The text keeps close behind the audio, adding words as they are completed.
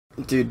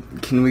Dude,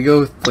 can we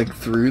go, like,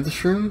 through the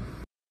shroom?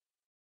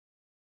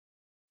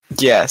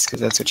 Yes, because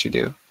that's what you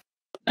do.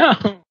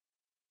 Oh.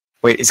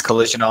 Wait, is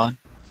collision on?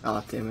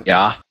 Oh, damn it.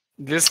 Yeah.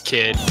 This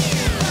kid.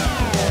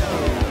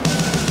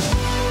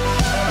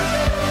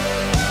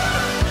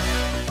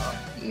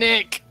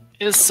 Nick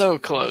is so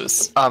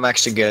close. I'm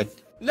actually good.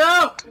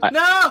 No!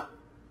 No!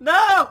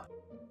 No!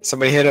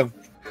 Somebody hit him.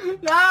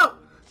 No!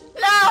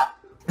 No!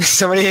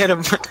 Somebody hit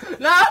him.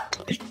 No!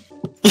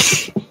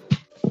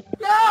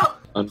 No!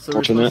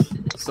 Unfortunate.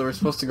 So we're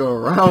supposed to go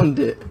around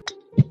it.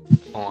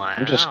 Wow.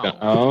 I'm just gonna.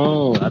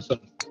 Oh, that's a.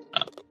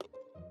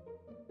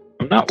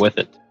 I'm not with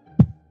it.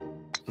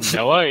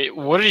 Noah,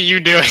 what are you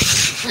doing?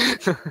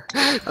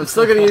 I'm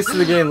still getting used to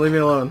the game, leave me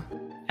alone.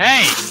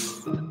 Hey!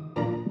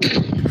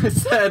 I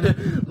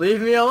said,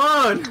 leave me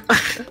alone!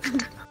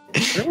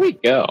 Where do we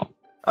go?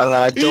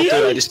 Don't do it,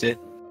 I just did.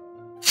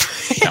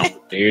 No,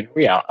 dude,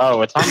 we out.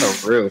 Oh, it's on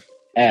the roof.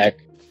 Heck.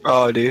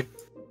 Oh, dude.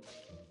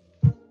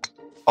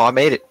 Oh, I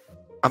made it.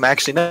 I'm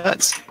actually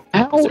nuts.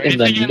 How in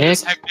the Nick?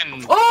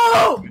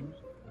 Oh!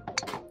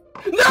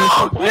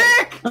 No!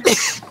 Nick!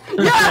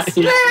 Yes,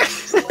 Nick!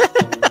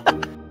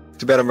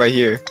 Too bad I'm right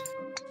here.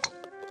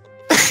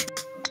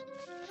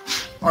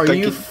 Are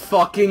you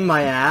fucking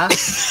my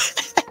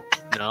ass?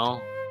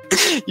 No.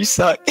 You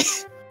suck.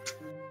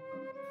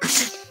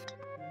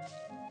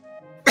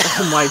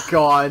 Oh my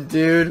god,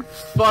 dude.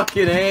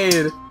 Fucking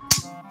aid.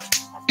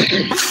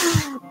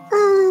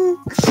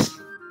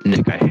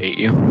 Nick, I hate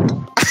you.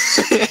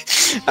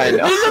 I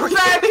know. In the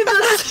back of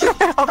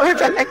the I'll be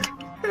back.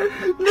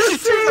 the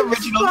same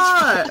original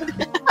spot!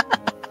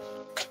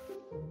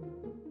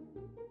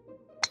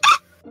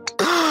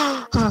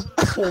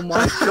 Oh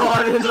my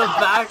god, in the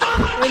back,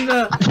 in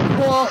the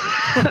wall.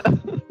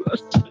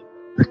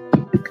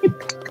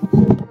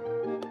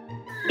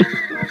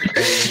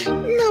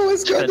 No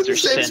one's got to the Spencer,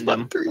 same send spot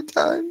him. 3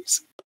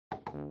 times. I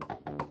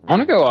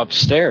want to go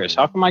upstairs.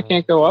 How come I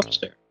can't go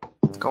upstairs?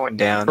 Going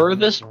down.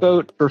 Furthest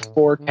boat for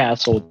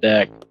forecastle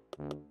deck.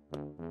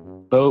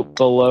 Boat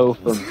below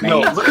for main. No,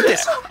 look at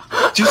this.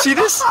 Do you see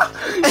this?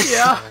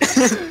 Yeah.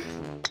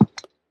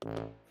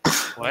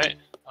 What?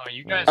 Oh,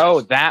 you guys. Oh,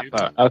 are that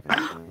stupid. boat. Okay.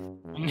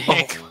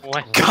 Nick,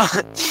 what?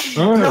 God.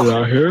 Oh, No.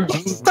 out here.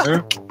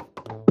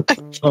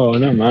 Oh,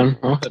 no, man.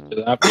 I'll head to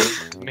that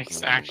boat.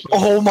 Nick's actually.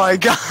 Oh my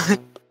god.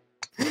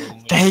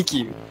 Thank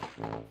you.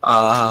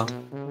 Hold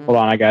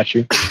on, I got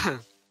you.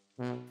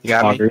 You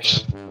got me?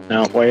 Loggers.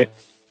 No, wait.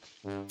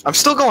 I'm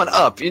still going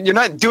up. You're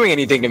not doing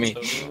anything to me.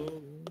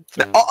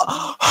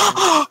 Oh.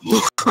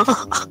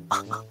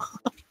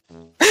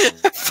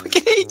 I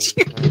fucking hate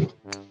you.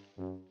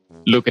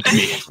 Look at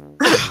me.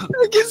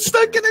 I get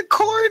stuck in a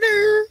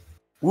corner.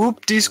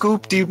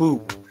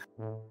 Whoop-de-scoop-de-whoop.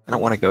 I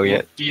don't want to go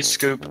yet.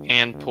 De-scoop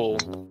and pull.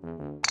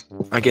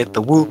 I get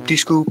the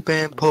whoop-de-scoop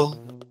and pull.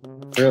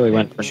 Really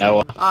went for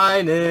Noah.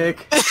 Hi,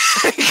 Nick. Go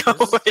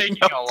This is away, taking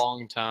Noah. a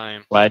long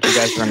time. Glad you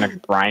guys are in a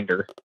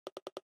grinder.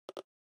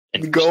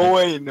 Go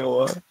away,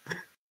 Noah.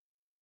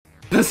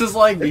 This is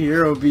like the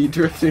hero bee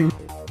drifting.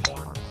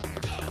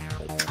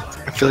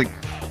 I feel like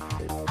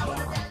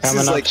this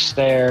Coming is like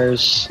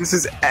upstairs. this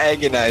is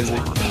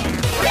agonizing.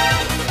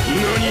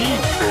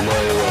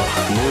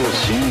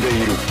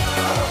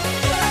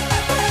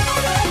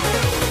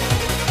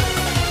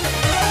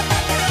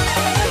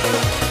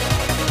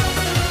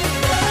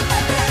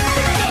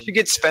 Did you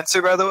get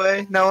Spencer, by the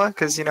way, Noah?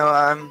 Because you know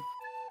I'm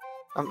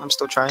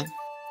still trying.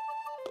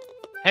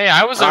 Hey,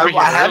 I was over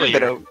here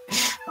earlier.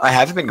 I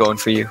haven't been going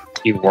for you.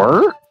 You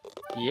were?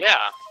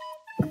 Yeah.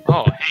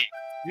 Oh, hey,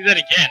 do that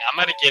again. I'm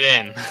gonna get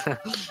in.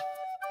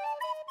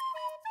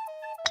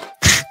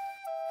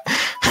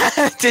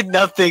 I did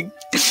nothing.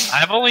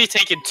 I've only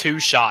taken 2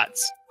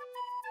 shots.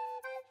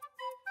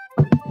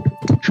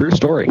 True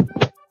story.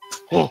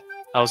 That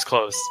was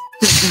close.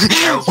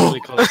 That was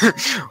really close.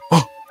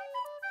 Oh.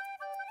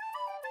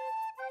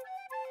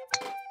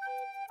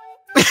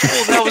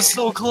 Oh, that was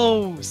so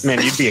close.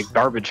 Man, you'd be a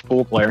garbage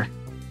pool player.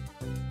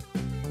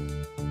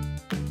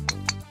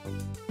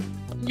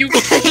 You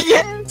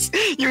Yes!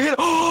 You hit.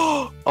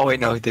 Oh wait,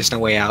 no, there's no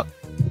way out.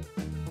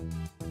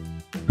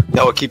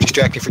 No, keep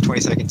distracted for 20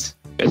 seconds.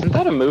 Isn't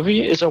that a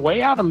movie? Is A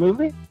Way Out a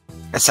movie?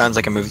 That sounds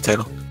like a movie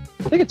title.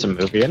 I think it's a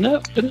movie, isn't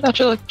it? Didn't that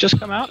just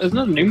come out? Isn't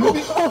it a new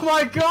movie? Oh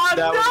my god,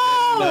 That no!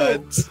 was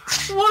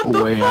nuts. What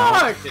the Way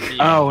fuck?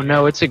 Oh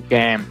no, it's a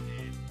game.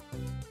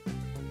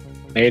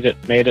 Made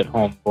it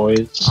home,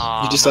 boys.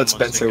 Aw, You just I'm let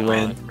Spencer almost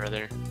win. gone,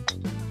 brother.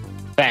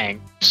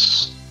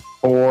 Thanks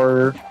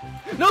for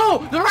No!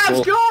 The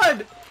rap's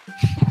gone!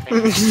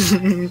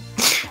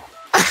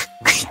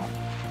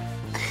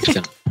 just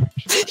gonna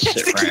You have sit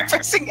to keep right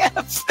pressing F.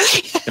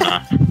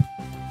 gonna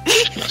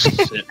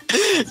sit.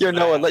 Yo,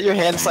 Noah, let your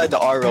hand slide to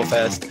R real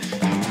fast.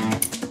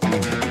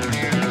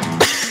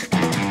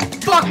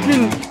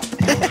 Fucking!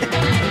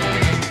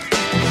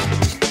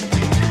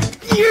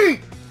 Yeet!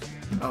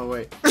 Oh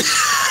wait.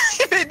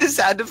 You made the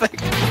sound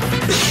effect.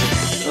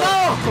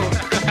 No!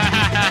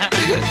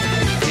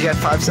 You got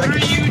 5 What are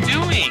seconds. you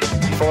doing?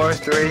 4,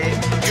 3.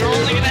 You're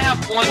only gonna have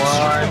one One.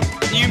 shot.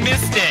 You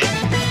missed it.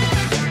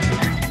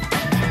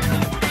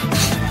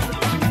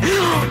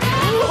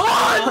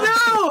 Oh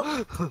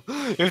no!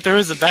 If there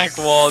was a back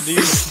wall, dude.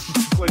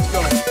 Let's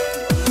go.